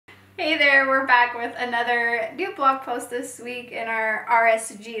Hey there, we're back with another new blog post this week in our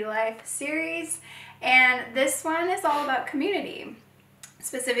RSG Life series, and this one is all about community.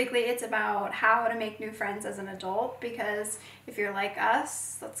 Specifically, it's about how to make new friends as an adult, because if you're like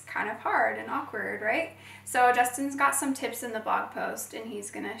us, that's kind of hard and awkward, right? So Justin's got some tips in the blog post, and he's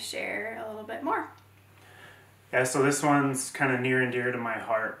going to share a little bit more. Yeah, so this one's kind of near and dear to my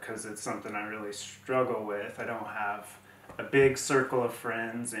heart because it's something I really struggle with. I don't have a big circle of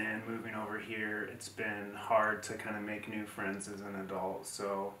friends, and moving over here, it's been hard to kind of make new friends as an adult.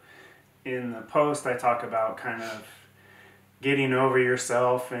 So in the post, I talk about kind of getting over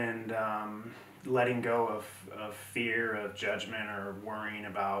yourself and letting go of fear of judgment or worrying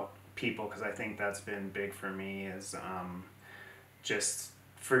about people, because I think that's been big for me, is just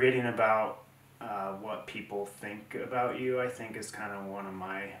forgetting about what people think about you. I think is kind of one of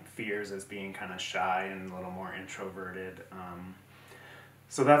my fears, is being kind of shy and a little more introverted.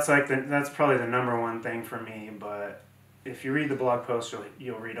 So that's that's probably the number one thing for me. But if you read the blog post,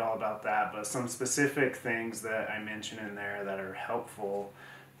 you'll read all about that. But some specific things that I mention in there that are helpful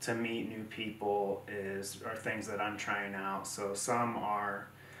to meet new people are things that I'm trying out. So some are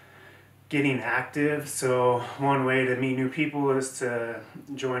getting active. So one way to meet new people is to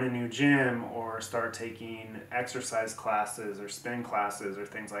join a new gym or start taking exercise classes or spin classes or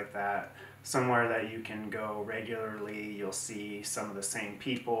things like that. Somewhere that you can go regularly. You'll see some of the same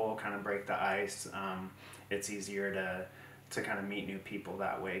people, kind of break the ice. It's easier to kind of meet new people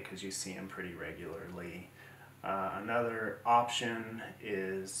that way because you see them pretty regularly. Another option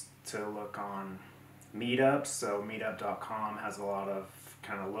is to look on meetups. So meetup.com has a lot of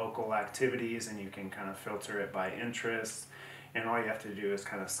kind of local activities, and you can kind of filter it by interest, and all you have to do is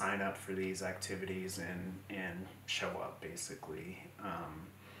kind of sign up for these activities and show up, basically.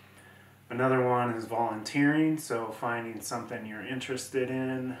 Another one is volunteering, so finding something you're interested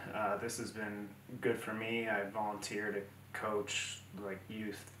in. This has been good for me. I volunteer to coach like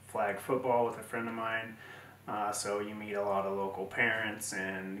youth flag football with a friend of mine. So you meet a lot of local parents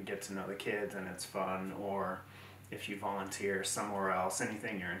and get to know the kids, and it's fun. Or if you volunteer somewhere else,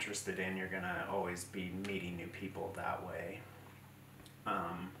 anything you're interested in, you're going to always be meeting new people that way.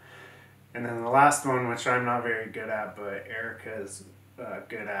 And then the last one, which I'm not very good at, but Erica is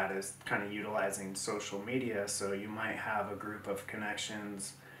good at, is kind of utilizing social media. So you might have a group of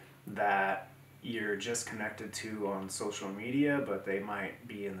connections that you're just connected to on social media, but they might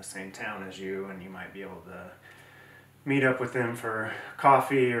be in the same town as you, and you might be able to meet up with them for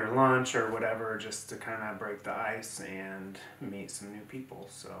coffee or lunch or whatever, just to kind of break the ice and meet some new people.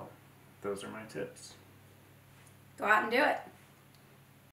 So those are my tips. Go out and do it.